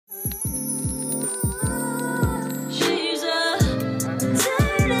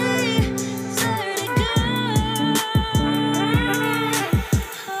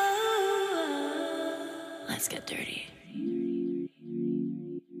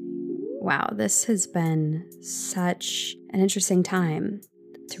Wow, this has been such an interesting time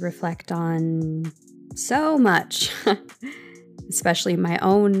to reflect on so much, especially my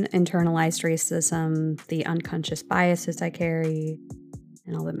own internalized racism, the unconscious biases I carry,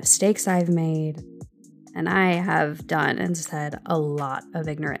 and all the mistakes I've made. And I have done and said a lot of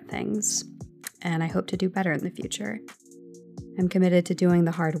ignorant things, and I hope to do better in the future. I'm committed to doing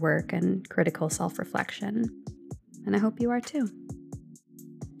the hard work and critical self-reflection, and I hope you are too.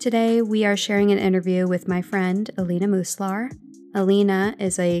 Today, we are sharing an interview with my friend, Alina Muslar. Alina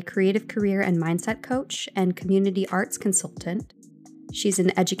is a creative career and mindset coach and community arts consultant. She's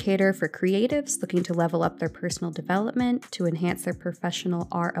an educator for creatives looking to level up their personal development to enhance their professional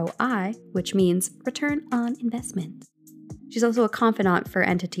ROI, which means return on investment. She's also a confidant for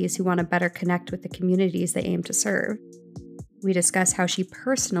entities who want to better connect with the communities they aim to serve. We discuss how she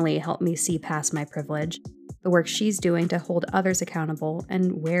personally helped me see past my privilege, the work she's doing to hold others accountable,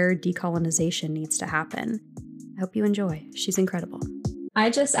 and where decolonization needs to happen. I hope you enjoy. She's incredible.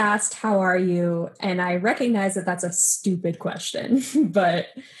 I just asked, how are you? And I recognize that that's a stupid question, but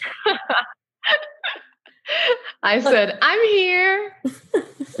I said, I'm here.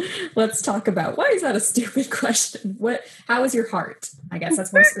 Let's talk about, why is that a stupid question? How is your heart? I guess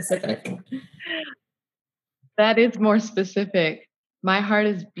that's more specific. That is more specific. My heart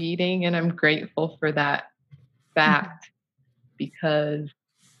is beating, and I'm grateful for that fact because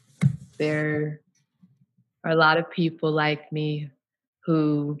there are a lot of people like me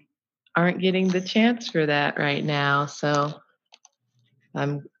who aren't getting the chance for that right now. So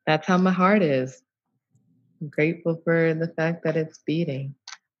that's how my heart is. I'm grateful for the fact that it's beating.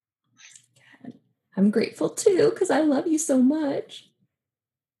 I'm grateful too, because I love you so much.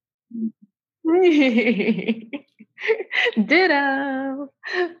 Ditto.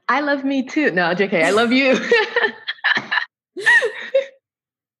 I love me too. No, JK, I love you.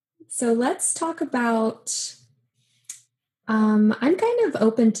 So let's talk about, I'm kind of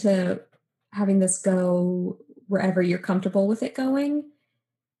open to having this go wherever you're comfortable with it going.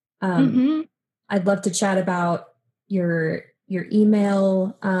 I'd love to chat about your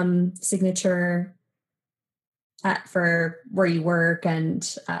email signature for where you work and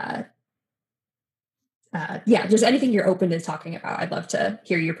just anything you're open to talking about. I'd love to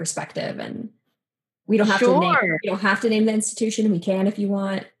hear your perspective, and we don't have to name the institution. We can if you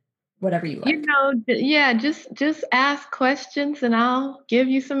want, whatever you like. Just ask questions and I'll give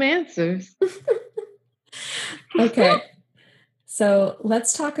you some answers. Okay. So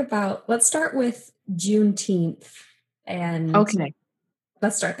let's start with Juneteenth, and okay,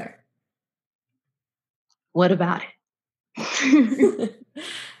 let's start there. What about it?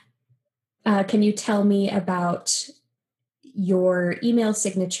 Can you tell me about your email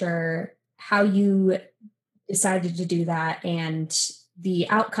signature, how you decided to do that, and the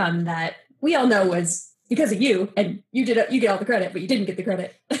outcome that we all know was because of you, and you get all the credit, but you didn't get the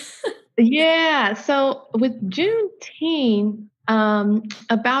credit. Yeah. So with Juneteenth,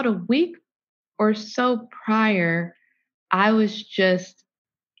 about a week or so prior, I was just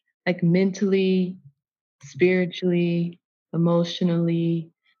like mentally, spiritually,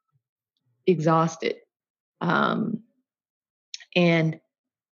 emotionally exhausted. And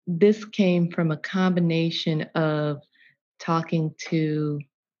this came from a combination of talking to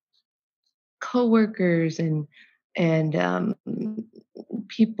coworkers and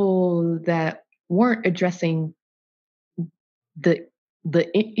people that weren't addressing the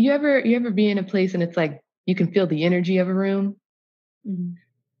you ever be in a place and it's like you can feel the energy of a room. Mm-hmm.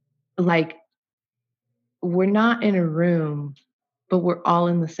 Like we're not in a room, but we're all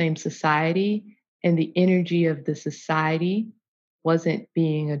in the same society, and the energy of the society wasn't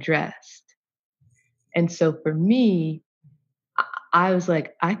being addressed. And so for me, I was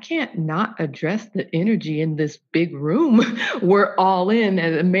like, I can't not address the energy in this big room. We're all in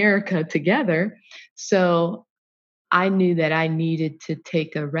as America together. So I knew that I needed to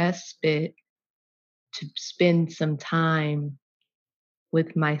take a respite to spend some time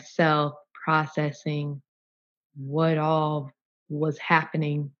with myself processing what all was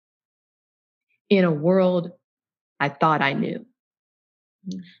happening in a world I thought I knew.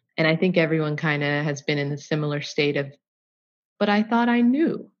 And I think everyone kind of has been in a similar state of, but I thought I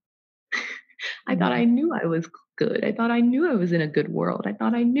knew. I thought I knew I was good. I thought I knew I was in a good world. I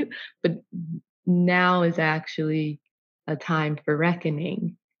thought I knew. But now is actually a time for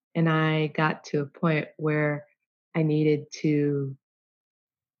reckoning. And I got to a point where I needed to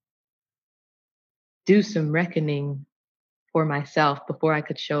do some reckoning for myself before I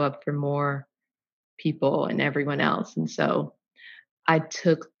could show up for more people and everyone else. And so I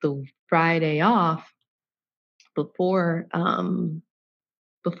took the Friday off before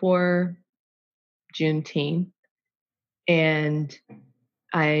before Juneteenth. And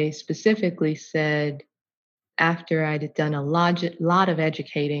I specifically said, after I'd done a lot of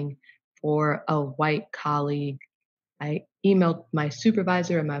educating for a white colleague, I emailed my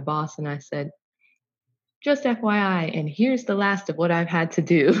supervisor and my boss and I said, just FYI, and here's the last of what I've had to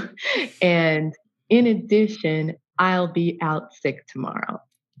do. And in addition, I'll be out sick tomorrow.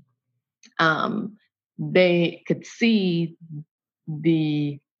 They could see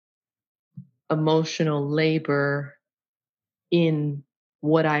the emotional labor in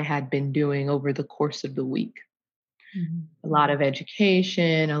what I had been doing over the course of the week. A lot of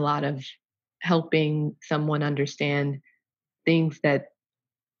education, a lot of helping someone understand things that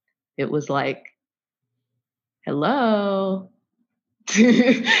it was like, hello,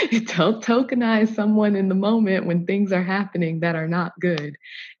 don't tokenize someone in the moment when things are happening that are not good.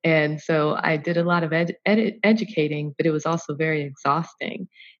 And so I did a lot of educating, but it was also very exhausting.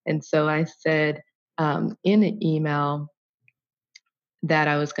 And so I said in an email that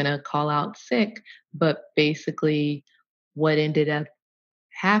I was going to call out sick, but basically what ended up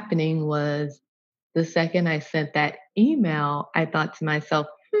happening was the second I sent that email, I thought to myself,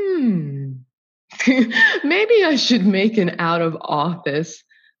 maybe I should make an out of office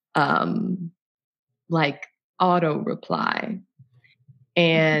like auto reply.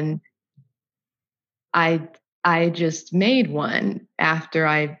 And I I just made one after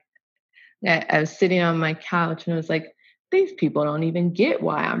I was sitting on my couch and I was like, these people don't even get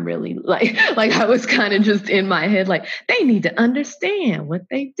why I'm really like I was kind of just in my head like they need to understand what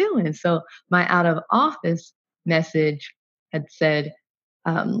they doing. So my out of office message had said,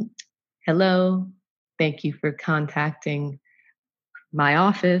 hello, thank you for contacting my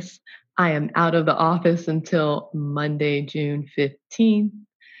office. I am out of the office until Monday, June 15th.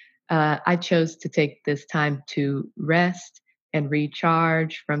 I chose to take this time to rest and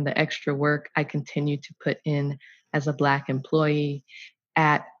recharge from the extra work I continue to put in as a Black employee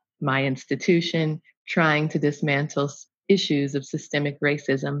at my institution, trying to dismantle issues of systemic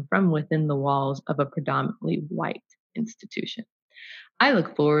racism from within the walls of a predominantly white institution. I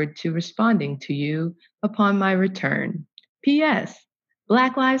look forward to responding to you upon my return. P.S.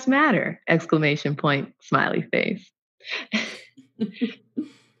 Black Lives Matter! Exclamation point, smiley face.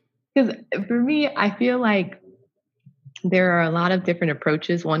 Because for me, I feel like there are a lot of different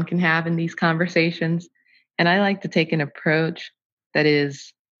approaches one can have in these conversations. And I like to take an approach that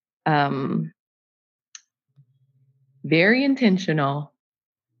is very intentional,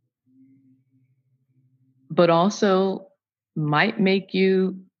 but also might make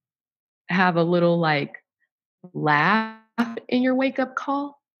you have a little like laugh in your wake up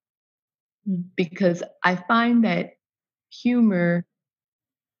call. Because I find that humor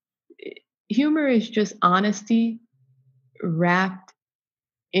humor is just honesty wrapped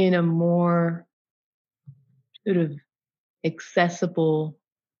in a more sort of accessible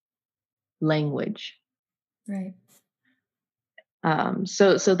language. Right.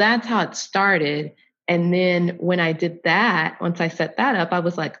 So that's how it started. And then when I did that, once I set that up, I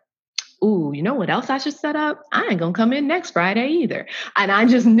was like, ooh, you know what else I should set up? I ain't gonna come in next Friday either. And I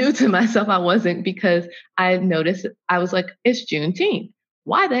just knew to myself I wasn't, because I noticed, I was like, it's Juneteenth.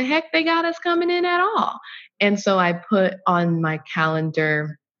 Why the heck they got us coming in at all? And so I put on my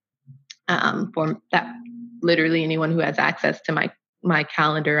calendar for that, literally anyone who has access to my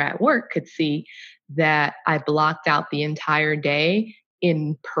calendar at work could see that I blocked out the entire day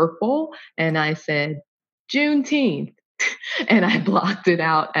in purple, and I said Juneteenth. And I blocked it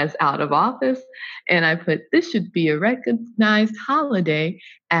out as out of office, and I put, this should be a recognized holiday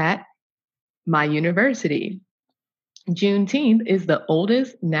at my university. Juneteenth is the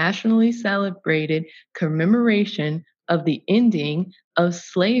oldest nationally celebrated commemoration of the ending of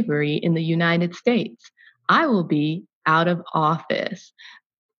slavery in the United States. I will be out of office.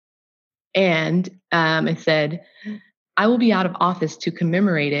 And I said, I will be out of office to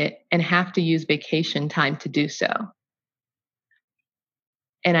commemorate it and have to use vacation time to do so.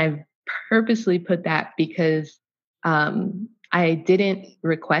 And I purposely put that because I didn't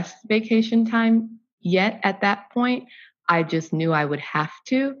request vacation time yet at that point. I just knew I would have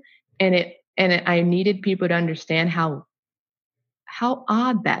to, I needed people to understand how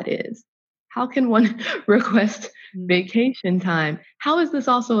odd that is. How can one request vacation time? How is this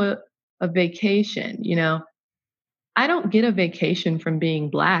also a vacation? You know, I don't get a vacation from being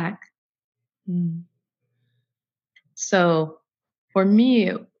Black. So for me,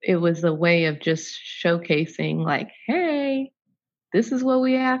 it was a way of just showcasing, like, hey, this is what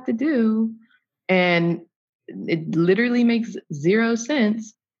we have to do. And it literally makes zero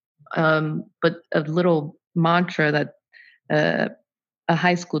sense. But a little mantra that a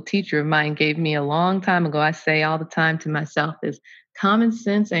high school teacher of mine gave me a long time ago. I say all the time to myself is common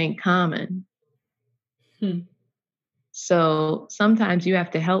sense ain't common. Hmm. So sometimes you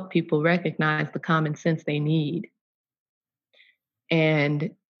have to help people recognize the common sense they need.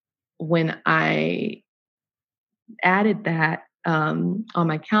 And when I added that on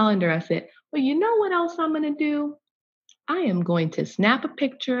my calendar, I said, well, you know what else I'm going to do? I am going to snap a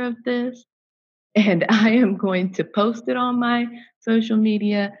picture of this and I am going to post it on my social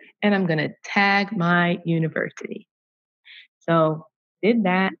media and I'm going to tag my university. So did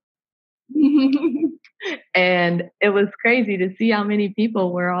that. And it was crazy to see how many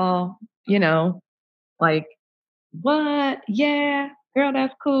people were all, like, what? Yeah, girl,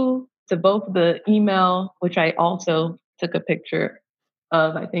 that's cool. To both the email, which I also took a picture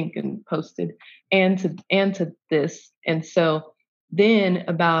of, I think, and posted, and to this. And so then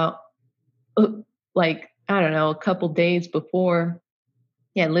about like, I don't know, a couple days before,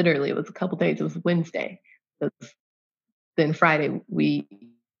 yeah, literally it was a couple days, it was Wednesday. Then Friday we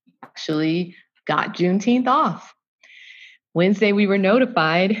actually got Juneteenth off. Wednesday, we were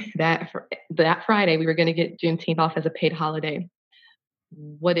notified that that Friday we were going to get Juneteenth off as a paid holiday.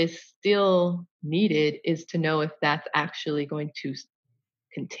 What is still needed is to know if that's actually going to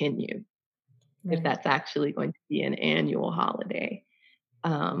continue, if Right. that's actually going to be an annual holiday,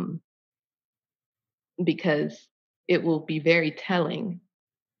 um, because it will be very telling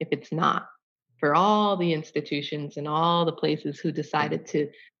if it's not for all the institutions and all the places who decided to,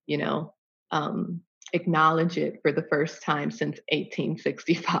 you know, um, acknowledge it for the first time since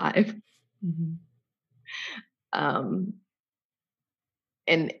 1865. Mm-hmm. Um,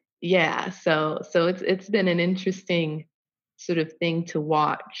 and yeah, so it's been an interesting sort of thing to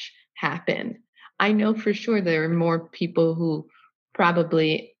watch happen. I know for sure there are more people who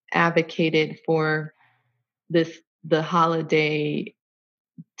probably advocated for the holiday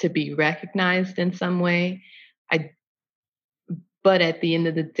to be recognized in some way. I But at the end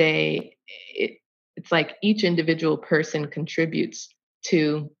of the day, it's like each individual person contributes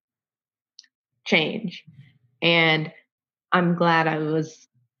to change. And I'm glad I was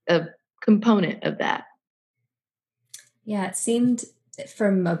a component of that. Yeah, it seemed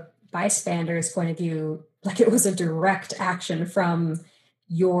from a bystander's point of view like it was a direct action from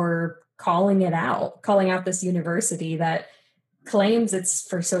your calling out this university that claims it's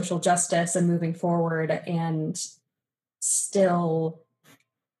for social justice and moving forward and still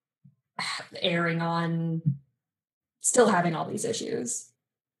airing on, still having all these issues,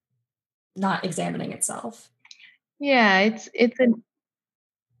 not examining itself. Yeah, it,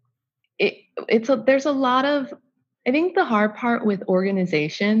 there's a lot of, I think the hard part with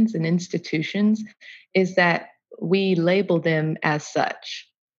organizations and institutions is that we label them as such,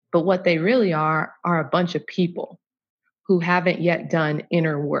 but what they really are a bunch of people who haven't yet done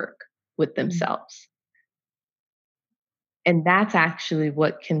inner work with themselves. And that's actually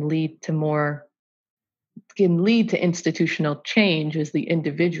what can lead to institutional change, is the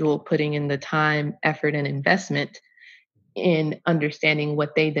individual putting in the time, effort, and investment in understanding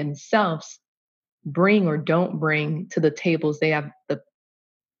what they themselves bring or don't bring to the tables they have the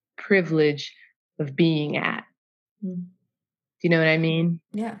privilege of being at. Mm. Do you know what I mean?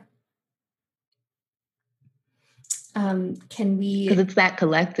 Yeah. Can Because we? it's that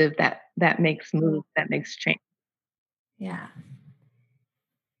collective that makes moves, that makes change. Yeah.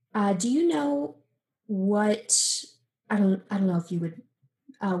 Do you know what? I don't know if you would.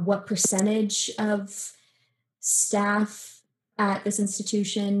 What percentage of staff at this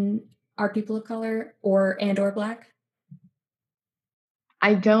institution are people of color or Black?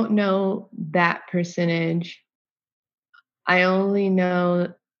 I don't know that percentage. I only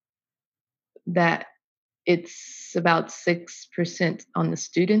know that it's about 6% on the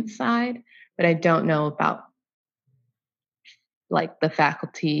student side, but I don't know about like the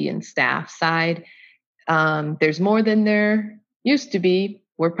faculty and staff side. There's more than there used to be.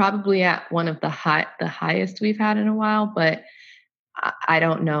 We're probably at one of the highest we've had in a while, but I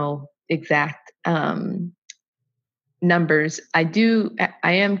don't know exact numbers. I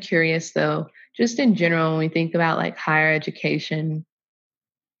am curious though, just in general, when we think about like higher education,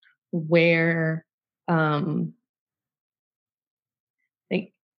 where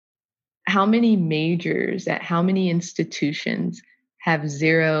like how many majors at how many institutions have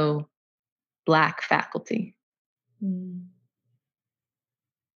zero Black faculty? Mm.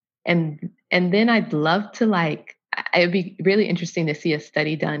 And then I'd love to it'd be really interesting to see a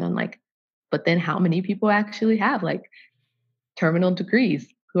study done on like, but then how many people actually have like terminal degrees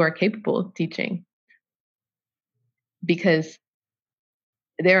who are capable of teaching? Because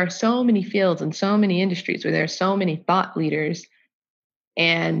there are so many fields and so many industries where there are so many thought leaders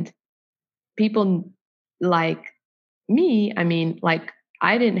And people like me, I mean, like,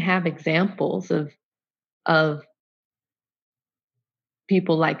 I didn't have examples of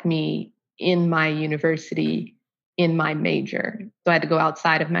people like me in my university, in my major. So I had to go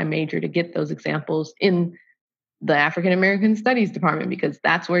outside of my major to get those examples in the African American Studies department, because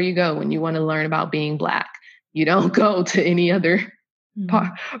that's where you go when you want to learn about being Black. You don't go to any other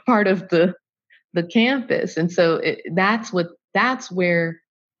part of the campus. And so that's where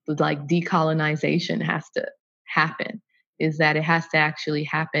the like decolonization has to happen, is that it has to actually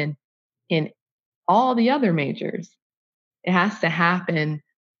happen in all the other majors. It has to happen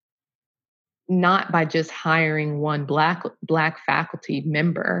not by just hiring one black faculty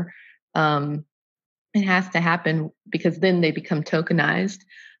member. It has to happen because then they become tokenized,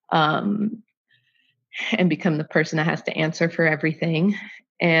 um, and become the person that has to answer for everything.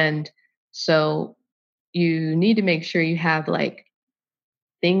 And so you need to make sure you have like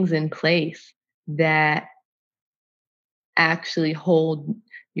things in place that actually hold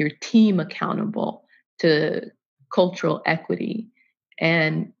your team accountable to cultural equity.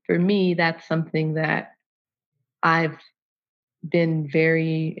 And for me, that's something that I've been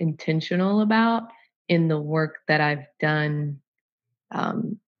very intentional about in the work that I've done,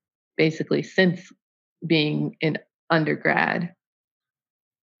 um, basically since being in undergrad.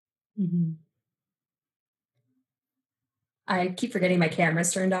 Mm-hmm. I keep forgetting my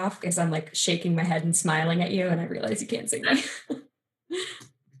camera's turned off because I'm like shaking my head and smiling at you, and I realize you can't see me.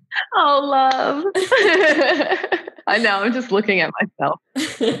 Oh, love. I know, I'm just looking at myself.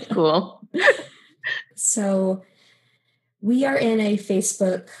 It's cool. So we are in a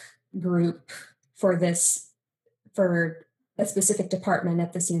Facebook group for a specific department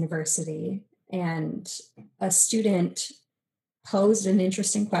at this university. And a student posed an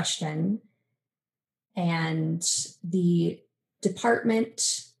interesting question, and the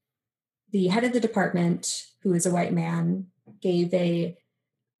head of the department, who is a white man, gave a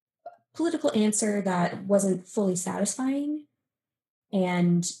political answer that wasn't fully satisfying.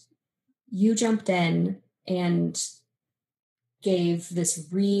 And you jumped in and gave this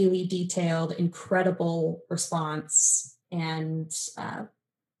really detailed, incredible response. And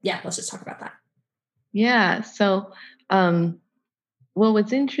let's just talk about that. Yeah. So, what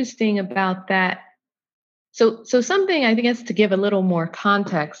was interesting about that? So something, I guess, to give a little more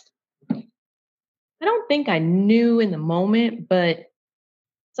context, I don't think I knew in the moment, but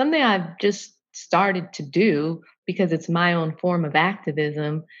something I've just started to do because it's my own form of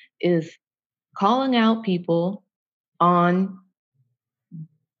activism is calling out people on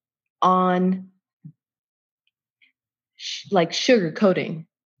like sugarcoating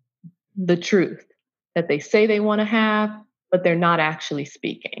the truth that they say they want to have, but they're not actually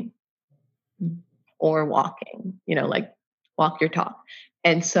speaking or walking, like walk your talk.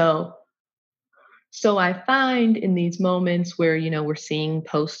 And so I find in these moments where, we're seeing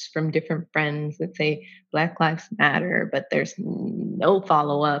posts from different friends that say Black Lives Matter, but there's no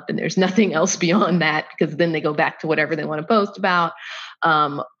follow up and there's nothing else beyond that, because then they go back to whatever they want to post about,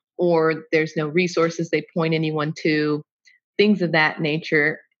 or there's no resources they point anyone to, things of that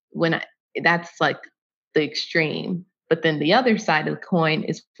nature. That's like the extreme. But then the other side of the coin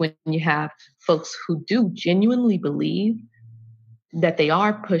is when you have folks who do genuinely believe that they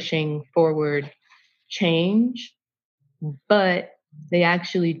are pushing forward change, but they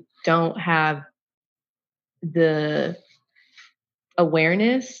actually don't have the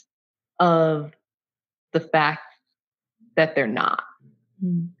awareness of the fact that they're not.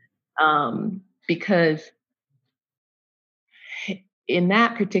 Because in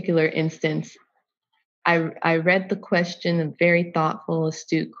that particular instance, I read the question, a very thoughtful,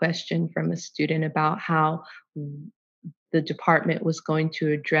 astute question from a student about how the department was going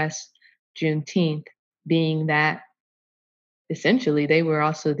to address Juneteenth, being that essentially they were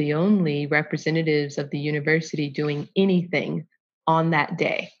also the only representatives of the university doing anything on that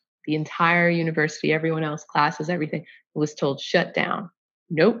day. The entire university, everyone else, classes, everything was told shut down.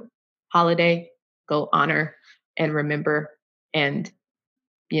 Nope. Holiday, go honor and remember and,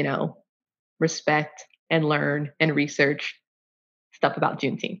 respect and learn and research stuff about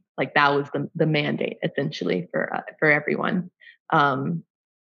Juneteenth. Like that was the mandate essentially for everyone.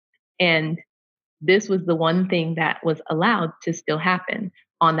 And this was the one thing that was allowed to still happen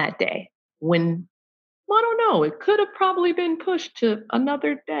on that day, when, I don't know, it could have probably been pushed to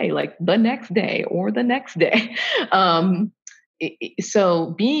another day, like the next day or the next day.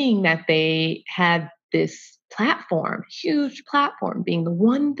 So being that they had this platform, huge platform, being the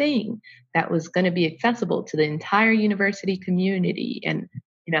one thing that was going to be accessible to the entire university community and,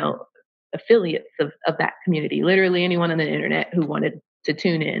 affiliates of that community, literally anyone on the internet who wanted to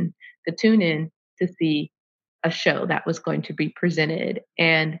tune in, to see a show that was going to be presented.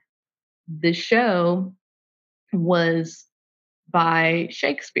 And the show was by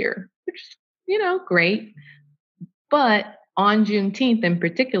Shakespeare, which is, great. But on Juneteenth in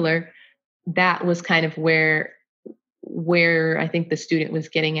particular, that was kind of where I think the student was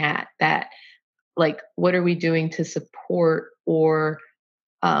getting at, that like, what are we doing to support or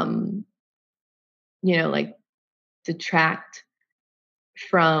um, like detract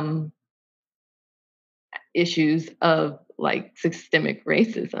from issues of like systemic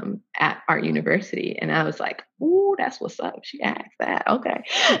racism at our university? And I was like, "Ooh, that's what's up." She asked that, okay.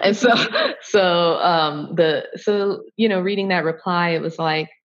 And reading that reply, it was like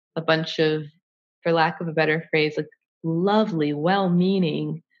a bunch of, for lack of a better phrase, like lovely,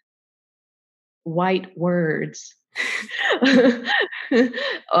 well-meaning white words,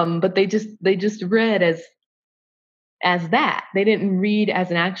 but they just read as that. They didn't read as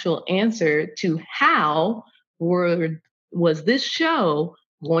an actual answer to how was this show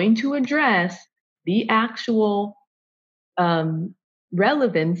going to address the actual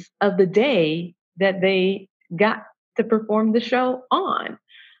relevance of the day that they got to perform the show on.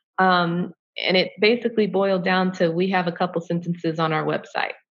 And it basically boiled down to, we have a couple sentences on our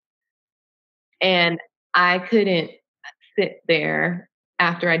website. And I couldn't sit there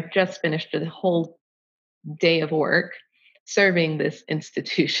after I just finished the whole day of work serving this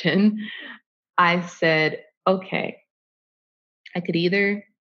institution. I said, okay, I could either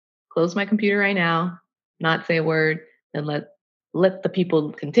close my computer right now, not say a word, and let the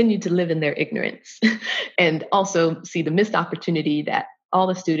people continue to live in their ignorance, and also see the missed opportunity that all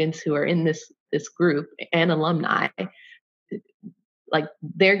the students who are in this group and alumni, like,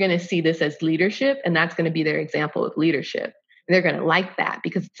 they're going to see this as leadership, and that's going to be their example of leadership. And they're going to like that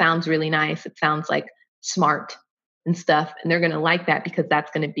because it sounds really nice. It sounds like smart and stuff. And they're going to like that because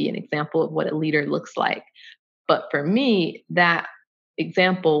that's going to be an example of what a leader looks like. But for me, that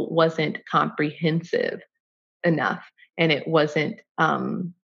example wasn't comprehensive enough, and it wasn't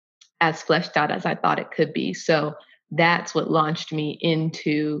as fleshed out as I thought it could be. So that's what launched me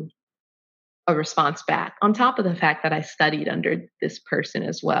into a response back, on top of the fact that I studied under this person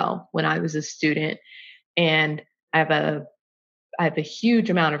as well when I was a student. And I have a huge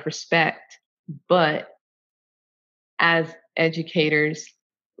amount of respect, but as educators,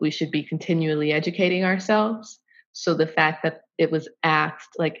 we should be continually educating ourselves. So the fact that it was asked,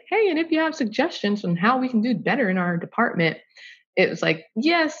 like, hey, and if you have suggestions on how we can do better in our department, it was like,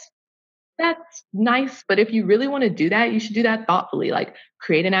 yes, that's nice. But if you really want to do that, you should do that thoughtfully, like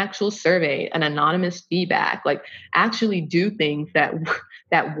create an actual survey, an anonymous feedback, like actually do things that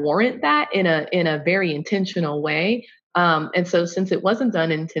warrant that in a very intentional way. And so since it wasn't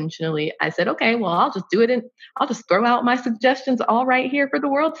done intentionally, I said, okay, well, I'll just do it, and I'll just throw out my suggestions all right here for the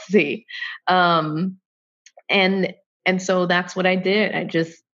world to see. And so that's what I did. I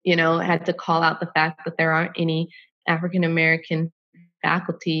just, had to call out the fact that there aren't any African American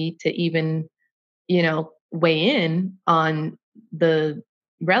faculty to even, weigh in on the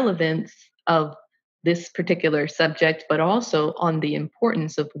relevance of this particular subject, but also on the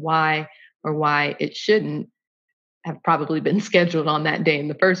importance of why it shouldn't have probably been scheduled on that day in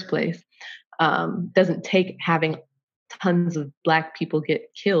the first place. Doesn't take having tons of Black people get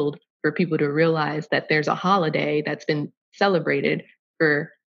killed for people to realize that there's a holiday that's been celebrated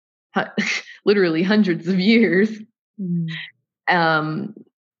for literally hundreds of years. Mm.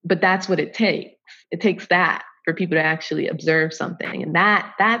 But that's what it takes. It takes that for people to actually observe something. And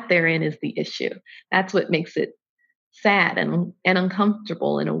that therein is the issue. That's what makes it sad and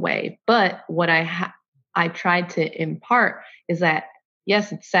uncomfortable in a way. But what I tried to impart is that,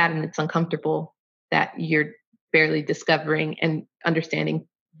 yes, it's sad and it's uncomfortable that you're barely discovering and understanding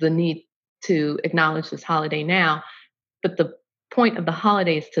the need to acknowledge this holiday now. But the point of the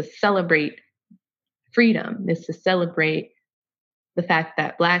holiday is to celebrate freedom, is to celebrate the fact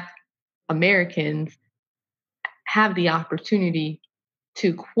that Black Americans have the opportunity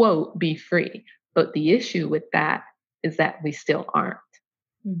to, quote, be free. But the issue with that is that we still aren't.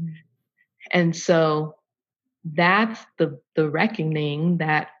 Mm-hmm. And so that's the reckoning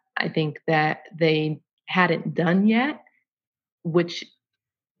that I think that they hadn't done yet, which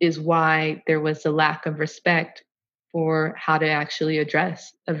is why there was a lack of respect for how to actually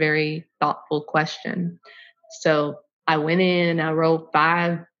address a very thoughtful question. So I went in, I wrote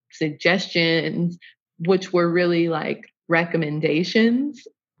 5 suggestions, which were really like recommendations.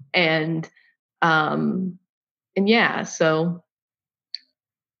 And yeah, so,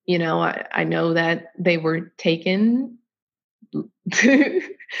 I know that they were taken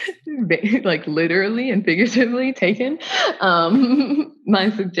like literally and figuratively taken my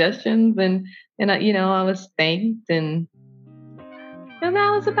suggestions, and I was thanked, and that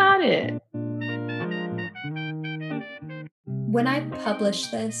was about it. When I publish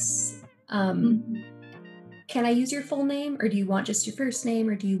this, Mhm. can I use your full name, or do you want just your first name,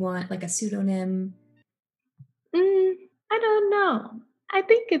 or do you want like a pseudonym? Mm, I don't know. I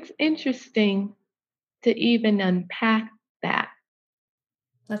think it's interesting to even unpack that,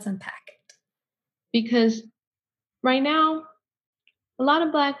 Let's unpack it. because right now a lot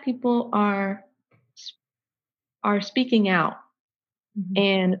of Black people are speaking out, Mhm.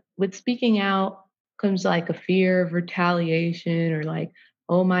 and with speaking out comes like a fear of retaliation, or like,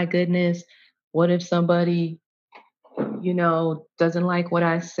 oh my goodness, what if somebody doesn't like what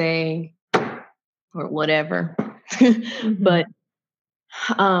I say, or whatever. Mhm. But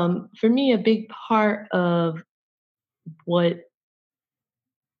for me, a big part of what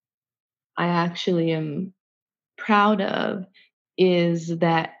I actually am proud of is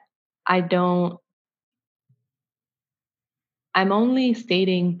that I don't, I'm only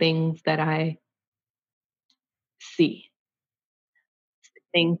stating things that I see,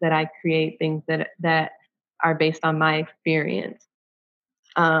 things that I create, things that are based on my experience.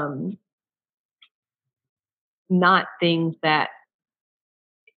 Um, Not things that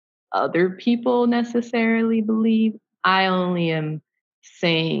other people necessarily believe. I only am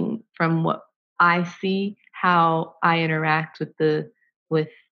saying from what I see, how I interact with the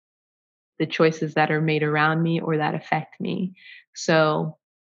choices that are made around me or that affect me. So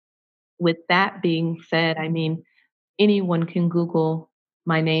with that being said, I mean, anyone can Google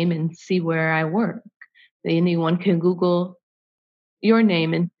my name and see where I work. Anyone can Google your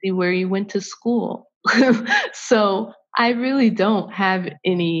name and see where you went to school. So I really don't have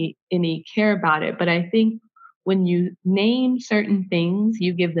any care about it, but I think when you name certain things,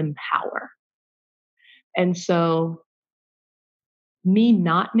 you give them power. And so me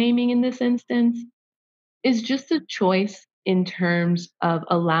not naming in this instance is just a choice in terms of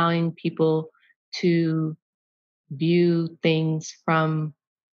allowing people to view things from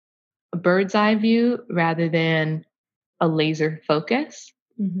a bird's eye view rather than a laser focus,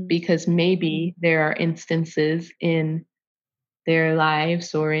 Mhm. because maybe there are instances in their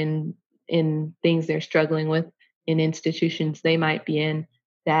lives or in things they're struggling with, in institutions they might be in,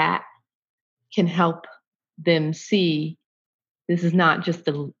 that can help them see this is not just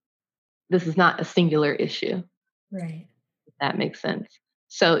a this is not a singular issue, Right. if that makes sense.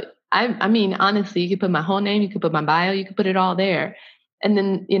 So I mean, honestly, you could put my whole name, you could put my bio, you could put it all there, and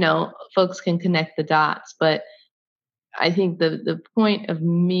then folks can connect the dots. But I think the point of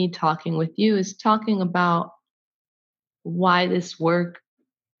me talking with you is talking about why this work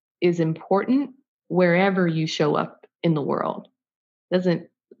is important wherever you show up in the world. Doesn't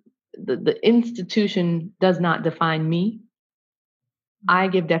the institution does not define me. I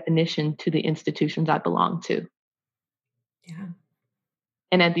give definition to the institutions I belong to. Yeah.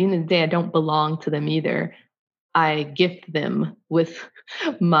 And at the end of the day, I don't belong to them either. I gift them with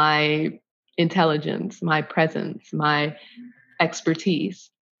my intelligence, my presence, my expertise.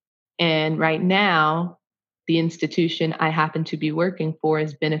 And right now, the institution I happen to be working for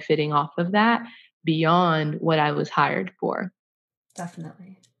is benefiting off of that beyond what I was hired for.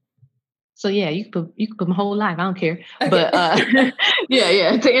 Definitely. So yeah, you can put my whole life. I don't care. Okay. But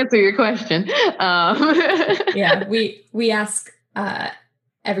yeah. To answer your question, Yeah, we ask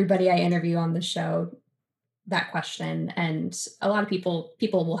everybody I interview on the show that question, and a lot of people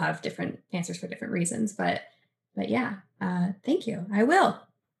will have different answers for different reasons. But yeah, thank you. I will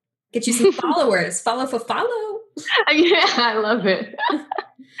get you some followers. Follow for follow. yeah, I love it.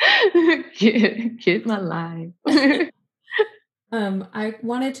 Get my life. I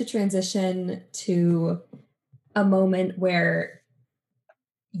wanted to transition to a moment where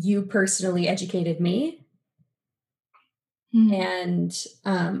you personally educated me, Hmm. and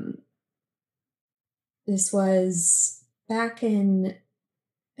this was back in,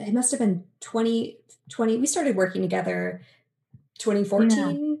 it must have been 2020. We started working together Yeah,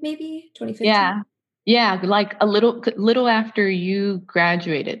 2014, maybe 2015. yeah, yeah. Like a little after you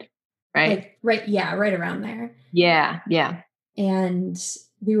graduated, right? Like, right, yeah, right around there. Yeah, yeah. And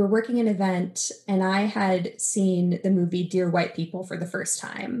we were working an event, and I had seen the movie Dear White People for the first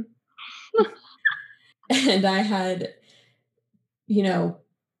time. And I had, you know,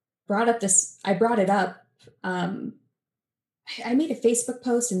 I brought it up. Um, I made a Facebook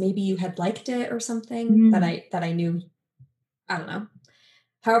post, and maybe you had liked it or something that Mm-hmm. I knew. I don't know.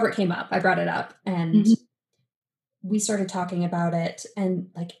 However it came up, I brought it up, and Mm-hmm. we started talking about it. And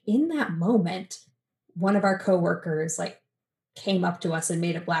like in that moment, one of our coworkers like came up to us and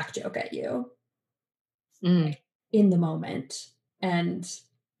made a black joke at you Mm. in the moment. And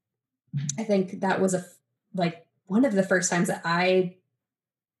I think that was like one of the first times that I'd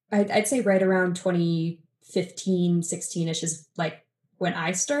say right around 2015, 16-ish is like when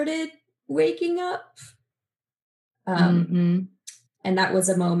I started waking up. Mm-hmm. And that was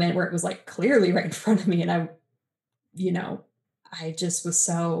a moment where it was like clearly right in front of me. And I just was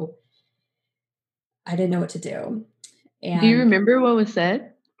I didn't know what to do. Do you And remember what was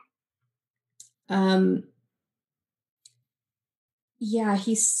said? yeah,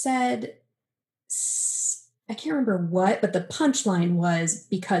 he said, I can't remember what, but the punchline was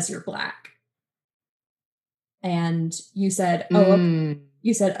because you're black. And you said, oh, okay.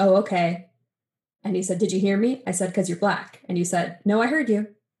 You said, oh, okay. And he said, did you hear me? I said, because you're black. And you said, no, I heard you.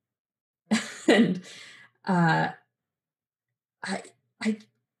 And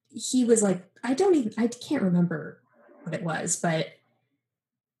he was like, I can't remember what it was, but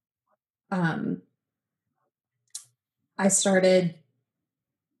I started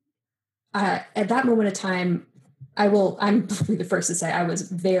at that moment of time. I'm the first to say I was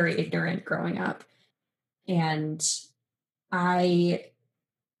very ignorant growing up. And I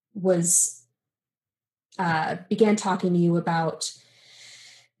was, began talking to you about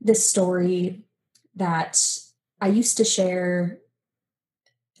this story that I used to share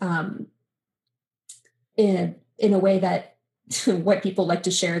in a way that white people like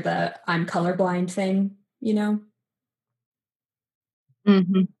to share the I'm colorblind thing, you know?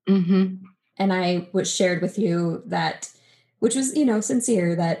 Mm-hmm. Mm-hmm. And I was shared with you that, which was,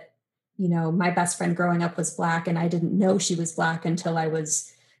 sincere, that, my best friend growing up was black and I didn't know she was black until I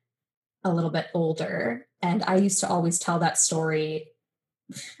was a little bit older. And I used to always tell that story,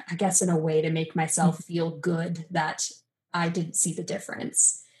 I guess, in a way to make myself feel good that I didn't see the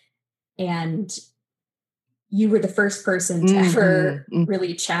difference. And you were the first person to ever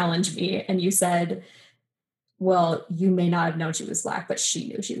really challenge me. And you said, well, you may not have known she was black, but she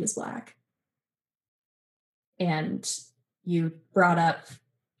knew she was black. And you brought up,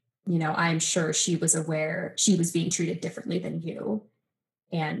 I'm sure she was aware she was being treated differently than you.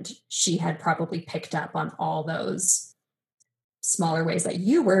 And she had probably picked up on all those smaller ways that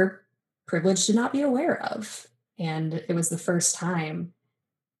you were privileged to not be aware of. And it was the first time,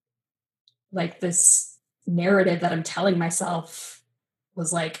 like, this narrative that I'm telling myself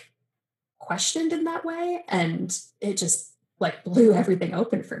was like questioned in that way. And it just like blew everything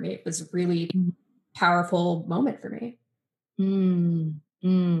open for me. It was a really powerful moment for me.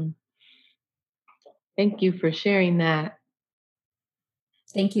 Thank you for sharing that.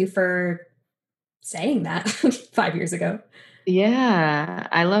 Thank you for saying that 5 years ago. Yeah,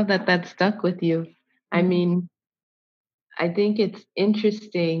 I love that that stuck with you. I mean, I think it's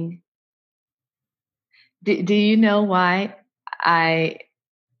interesting. Do you know why I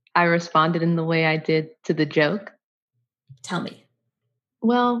responded in the way I did to the joke? Tell me.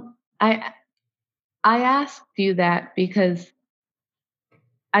 Well, I asked you that because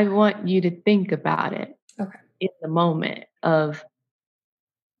I want you to think about it in the moment of,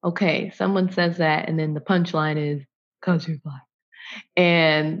 okay, someone says that, and then the punchline is, "'Cause you're black."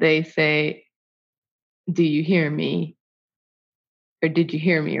 And they say, "Do you hear me?" Or "Did you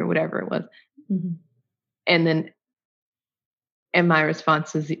hear me?" or whatever it was. And then, and my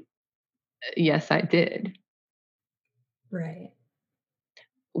response is, yes, I did. Right.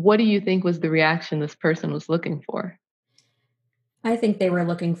 What do you think was the reaction this person was looking for? I think they were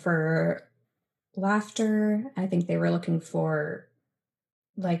looking for laughter. I think they were looking for,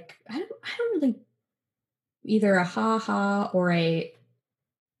 like, I don't really, either a ha ha or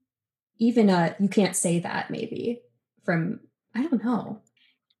even a you can't say that, maybe, from, I don't know.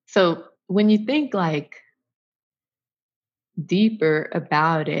 So when you think like deeper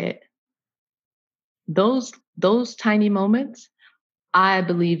about it, those tiny moments, I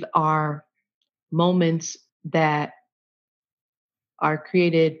believe, are moments that are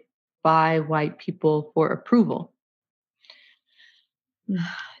created by white people for approval.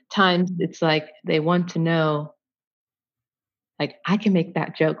 Times it's like they want to know, like, I can make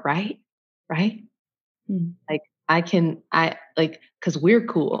that joke, right? Right? Like, I like, because we're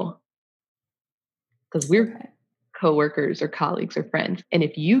cool, because we're coworkers or colleagues or friends. And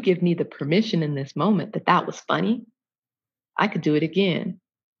if you give me the permission in this moment that that was funny, I could do it again.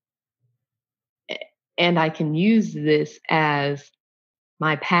 And I can use this as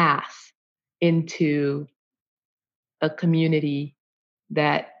my pass into a community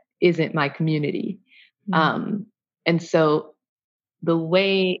that isn't my community. And so the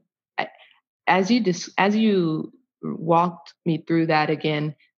way, as you walked me through that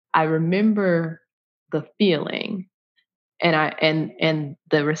again, I remember the feeling. and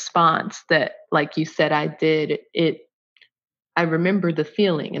the response that, like you said, I did, I remember the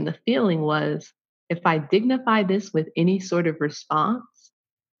feeling, and the feeling was, if I dignify this with any sort of response,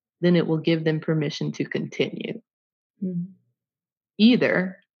 then it will give them permission to continue. Mhm.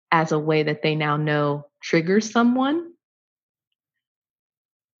 Either as a way that they now know triggers someone,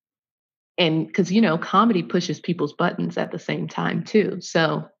 and because comedy pushes people's buttons at the same time too.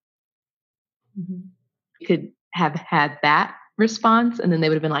 So Mhm. you could have had that response, and then they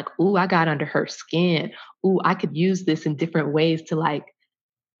would have been like, "Ooh, I got under her skin. Ooh, I could use this in different ways to, like,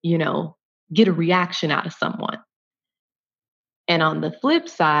 you know, get a reaction out of someone." And on the flip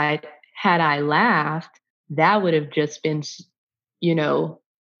side, had I laughed, that would have just been, you know,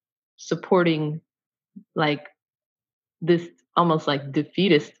 supporting, like, this almost like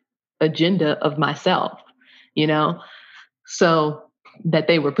defeatist agenda of myself, you know, so that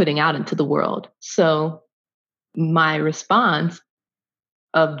they were putting out into the world. So my response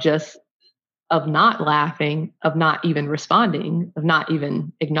of just of not laughing, of not even responding, of not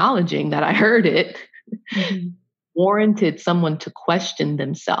even acknowledging that I heard it, Mhm. warranted someone to question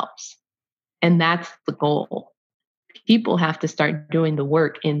themselves. And that's the goal. People have to start doing the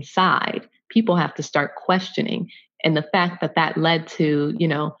work inside. People have to start questioning. And the fact that that led to,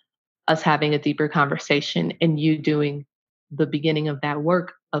 us having a deeper conversation and you doing the beginning of that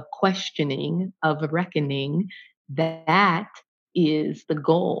work of questioning, of reckoning, that is the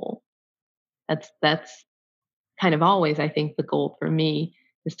goal. That's kind of always, I think, the goal for me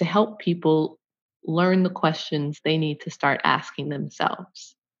is to help people learn the questions they need to start asking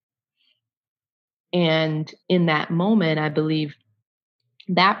themselves. And in that moment, I believe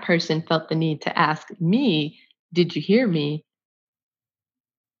that person felt the need to ask me, "Did you hear me?"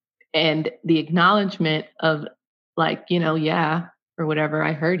 And the acknowledgement of, like, yeah, or whatever,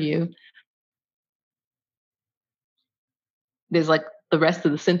 I heard you. There's like the rest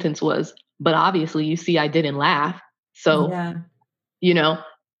of the sentence was, "But obviously you see I didn't laugh. So, Yeah. you know,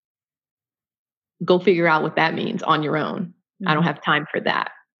 go figure out what that means on your own. I don't Mhm. have time for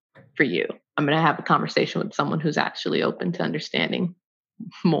that for you. I'm going to have a conversation with someone who's actually open to understanding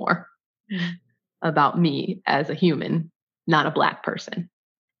more Mhm. about me as a human, not a Black person.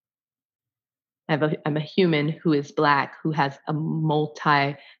 I'm a human who is Black, who has a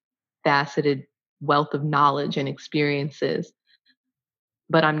multifaceted wealth of knowledge and experiences,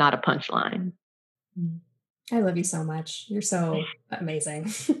 but I'm not a punchline." Mhm. I love you so much. You're so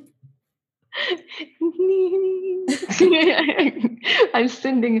amazing. I'm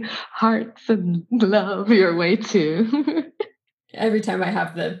sending hearts and love your way too. Every time I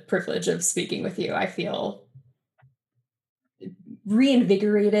have the privilege of speaking with you, I feel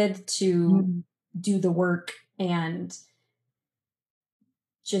reinvigorated to Mm. do the work and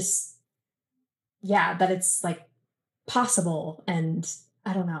just, yeah, that it's like possible. And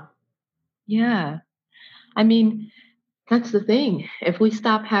I don't know. Yeah. I mean, that's the thing. If we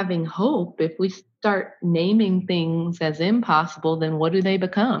stop having hope, if we start naming things as impossible, then what do they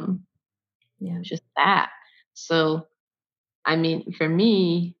become? Yeah. Just that. So, I mean, for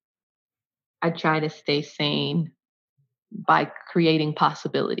me, I try to stay sane by creating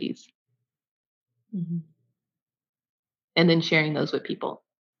possibilities Mhm. and then sharing those with people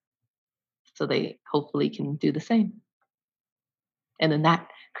so they hopefully can do the same. And then that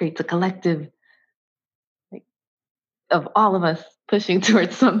creates a collective, like, of all of us pushing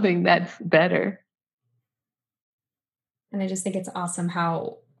towards something that's better. And I just think it's awesome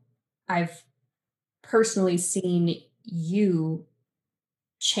how I've personally seen you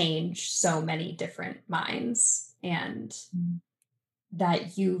change so many different minds and Mm.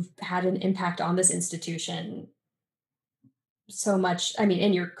 that you've had an impact on this institution so much. I mean,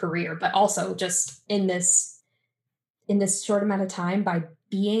 in your career, but also just in this short amount of time by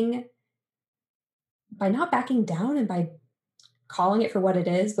being by not backing down and by calling it for what it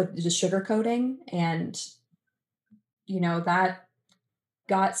is, but just sugarcoating. And that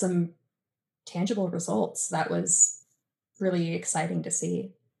got some tangible results. That was really exciting to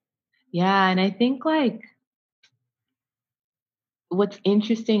see. Yeah. And I think, like, what's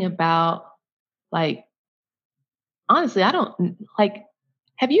interesting about, like, honestly, I don't like,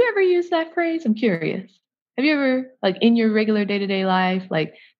 have you ever used that phrase? I'm curious. Have you ever, like, in your regular day to day life,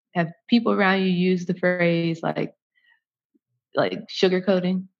 like, have people around you use the phrase, like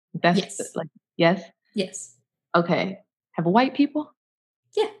sugarcoating? That's Yes. like, yes. Yes. Okay. Have white people?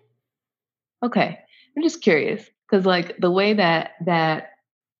 Yeah. Okay. I'm just curious because, like, the way that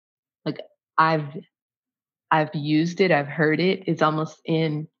like I've I've used it, I've heard it, it's almost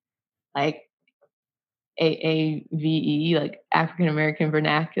in, like, AAVE, like African American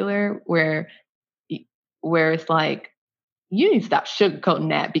vernacular, where it's like, you need to stop sugarcoating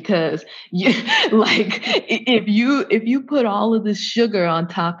that, because you, like, if you put all of this sugar on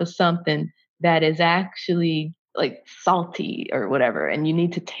top of something that is actually like salty or whatever, and you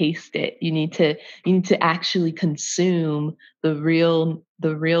need to taste it, you need to actually consume the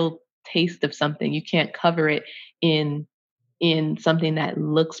real taste of something. You can't cover it in something that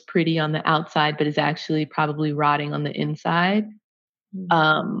looks pretty on the outside but is actually probably rotting on the inside.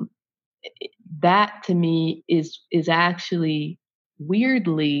 um that to me is actually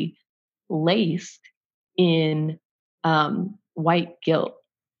weirdly laced in white guilt.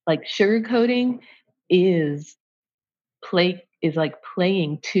 Like sugarcoating is is like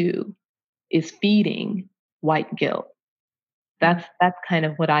playing to, is feeding white guilt. That's kind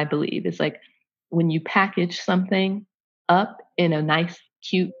of what I believe. Is like when you package something up in a nice,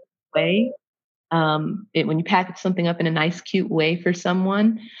 cute way. When you package something up in a nice, cute way for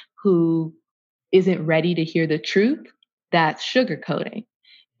someone who isn't ready to hear the truth, that's sugarcoating.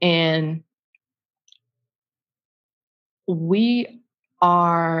 And we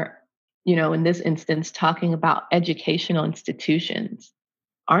are, in this instance, talking about educational institutions.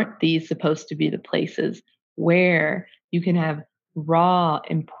 Aren't these supposed to be the places where you can have raw,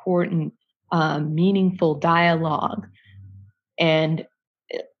 important, meaningful dialogue? And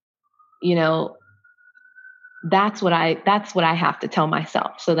you know, that's what I have to tell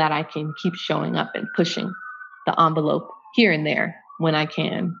myself, so that I can keep showing up and pushing the envelope here and there when I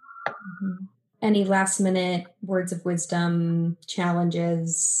can. Mm-hmm. Any last minute words of wisdom,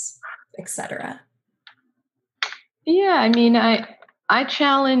 challenges, etc.? Yeah, I mean, I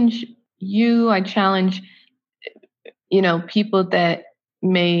challenge you. I challenge people that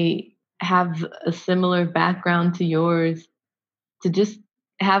may have a similar background to yours to just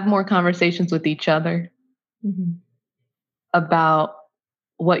have more conversations with each other Mm-hmm. about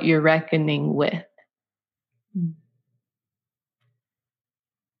what you're reckoning with. Mm-hmm.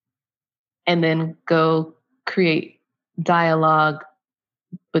 And then go create dialogue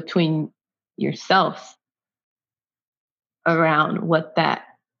between yourselves around what that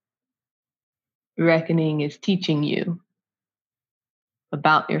reckoning is teaching you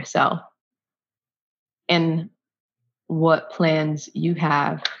about yourself, and what plans you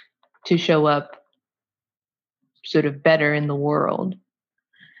have to show up sort of better in the world.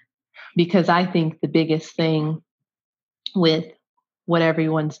 Because I think the biggest thing with what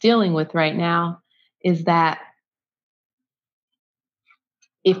everyone's dealing with right now is that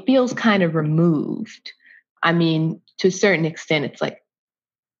it feels kind of removed. I mean, to a certain extent, it's like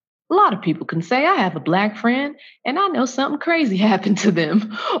a lot of people can say, I have a Black friend and I know something crazy happened to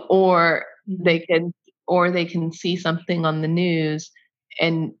them. Or they can see something on the news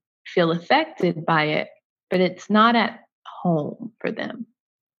and feel affected by it, but it's not at home for them.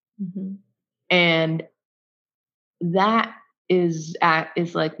 Mm-hmm. And that is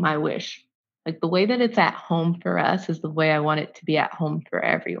like my wish. Like the way that it's at home for us is the way I want it to be at home for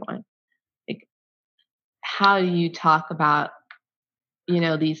everyone. Like, how do you talk about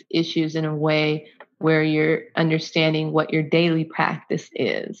these issues in a way where you're understanding what your daily practice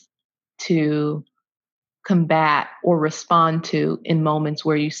is to combat or respond to in moments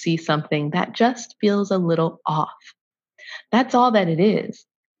where you see something that just feels a little off? That's all that it is.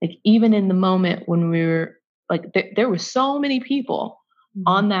 Like, even in the moment when we were like, there were so many people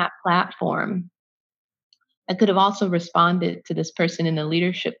on that platform that could have also responded to this person in a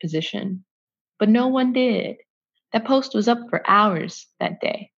leadership position, but no one did. That post was up for hours that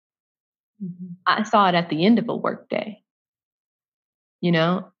day. Mm-hmm. I saw it at the end of a work day,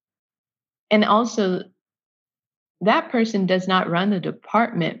 and also that person does not run the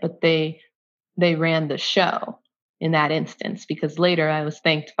department, but they ran the show in that instance, because later I was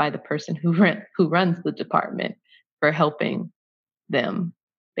thanked by the person who runs the department for helping them,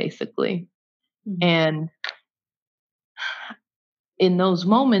 basically. Mm-hmm. And in those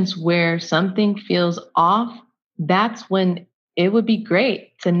moments where something feels off, that's when it would be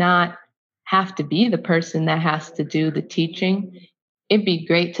great to not have to be the person that has to do the teaching. It'd be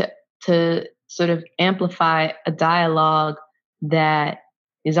great to sort of amplify a dialogue that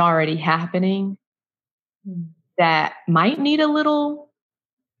is already happening, that might need a little,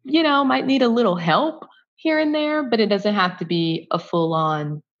 help here and there, but it doesn't have to be a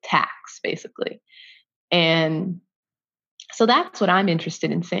full-on tax, basically. And so that's what I'm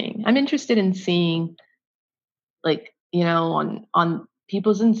interested in seeing. I'm interested in seeing, like, on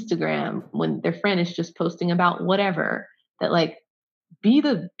people's Instagram, when their friend is just posting about whatever, that like be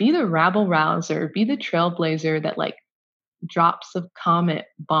the rabble rouser, be the trailblazer that like drops a comment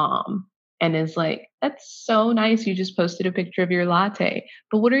bomb and is like, that's so nice, you just posted a picture of your latte,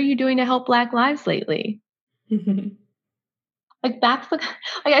 but what are you doing to help Black lives lately? Like that's the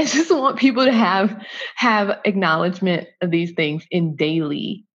like I just want people to have acknowledgement of these things in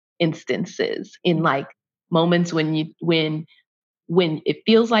daily instances, in like moments when it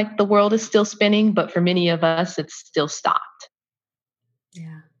feels like the world is still spinning, but for many of us it's still stopped.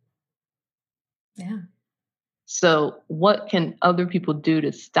 Yeah. Yeah. So what can other people do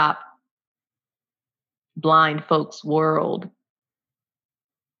to stop blind folks' world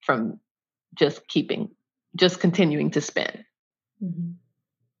from just continuing to spin? Mm-hmm.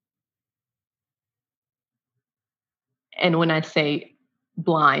 And when I say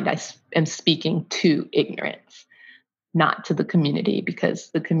blind, am speaking to ignorance, not to the community,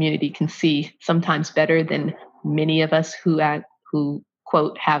 because the community can see sometimes better than many of us who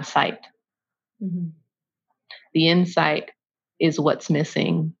quote have sight. Mm-hmm. The insight is what's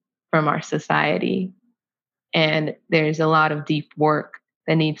missing from our society, and there's a lot of deep work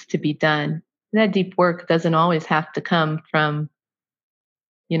that needs to be done. That deep work doesn't always have to come from,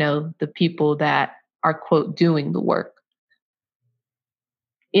 the people that are quote doing the work.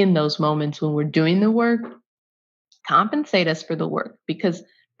 In those moments when we're doing the work, compensate us for the work, because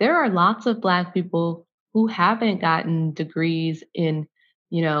there are lots of Black people who haven't gotten degrees in,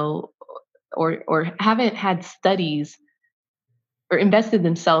 you know, or haven't had studies or invested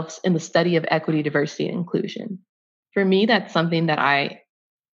themselves in the study of equity, diversity, and inclusion. For me, that's something that I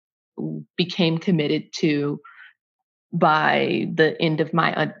became committed to by the end of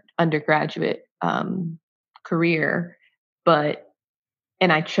my undergraduate career,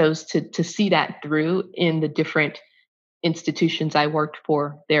 and I chose to see that through in the different institutions I worked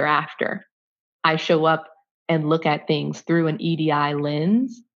for thereafter. I show up and look at things through an EDI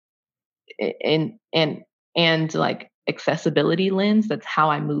lens and like accessibility lens. That's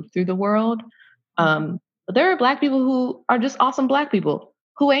how I move through the world. But there are Black people who are just awesome Black people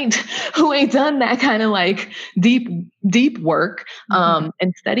who ain't who ain't done that kind of like deep work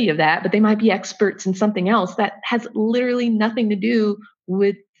and study of that, but they might be experts in something else that has literally nothing to do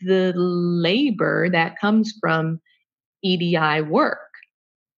with the labor that comes from EDI work.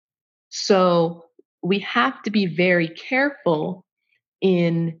 So we have to be very careful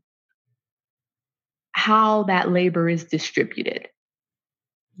in how that labor is distributed.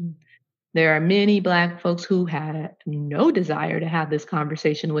 Mm. There are many Black folks who had no desire to have this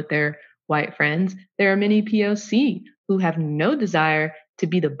conversation with their white friends. There are many POC who have no desire to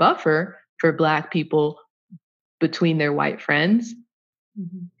be the buffer for Black people between their white friends.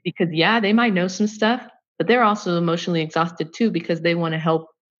 Mm-hmm. Because, yeah, they might know some stuff, but they're also emotionally exhausted too, because they want to help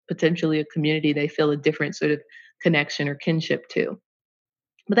potentially a community they feel a different sort of connection or kinship to.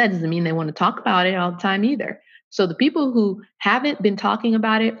 But that doesn't mean they want to talk about it all the time either. So the people who haven't been talking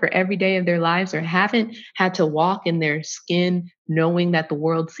about it for every day of their lives, or haven't had to walk in their skin knowing that the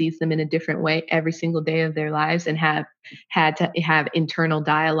world sees them in a different way every single day of their lives, and have had to have internal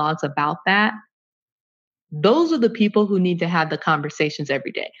dialogues about that, those are the people who need to have the conversations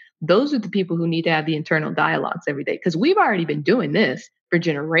every day. Those are the people who need to have the internal dialogues every day, because we've already been doing this for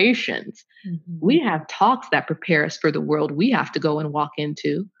generations. Mm-hmm. We have talks that prepare us for the world we have to go and walk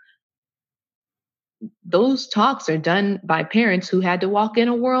into. Those talks are done by parents who had to walk in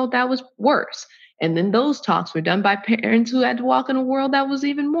a world that was worse. And then those talks were done by parents who had to walk in a world that was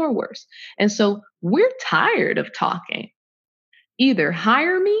even more worse. And so we're tired of talking. Either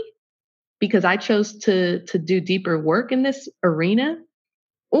hire me because I chose to do deeper work in this arena,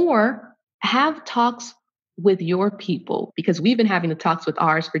 or have talks with your people, because we've been having the talks with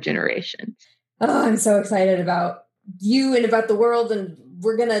ours for generations. Oh, I'm so excited about you and about the world, and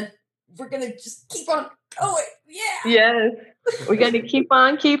we're gonna just keep on going. Yeah. Yes. We're gonna keep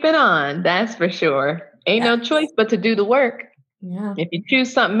on keeping on. That's for sure. Ain't no choice but to do the work. Yeah. If you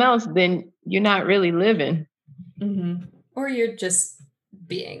choose something else, then you're not really living. Mm-hmm. Or you're just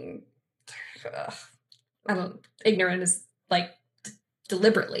being, ignorant is like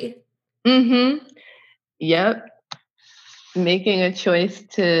deliberately. Mm-hmm. Yep. Making a choice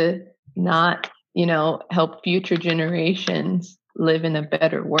to not, help future generations live in a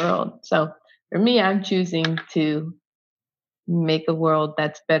better world. So for me, I'm choosing to make a world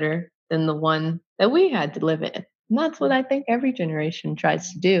that's better than the one that we had to live in. And that's what I think every generation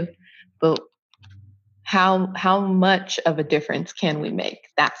tries to do. But how much of a difference can we make?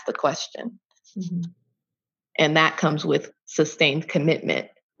 That's the question. Mm-hmm. And that comes with sustained commitment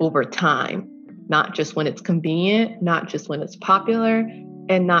over time, not just when it's convenient, not just when it's popular,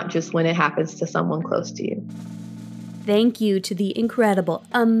 and not just when it happens to someone close to you. Thank you to the incredible,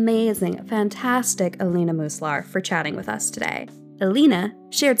 amazing, fantastic Alina Muslar for chatting with us today. Elena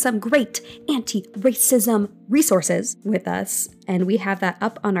shared some great anti-racism resources with us, and we have that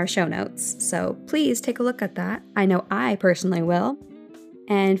up on our show notes. So please take a look at that. I know I personally will.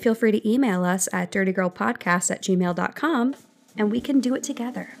 And feel free to email us at dirtygirlpodcast@gmail.com, and we can do it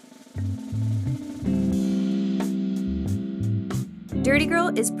together. Dirty Girl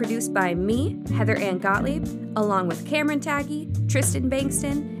is produced by me, Heather Ann Gottlieb, along with Cameron Taggy, Tristan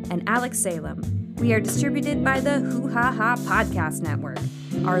Bankston, and Alex Salem. We are distributed by the Hoo Ha Ha Podcast Network.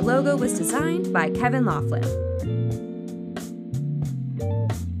 Our logo was designed by Kevin Laughlin.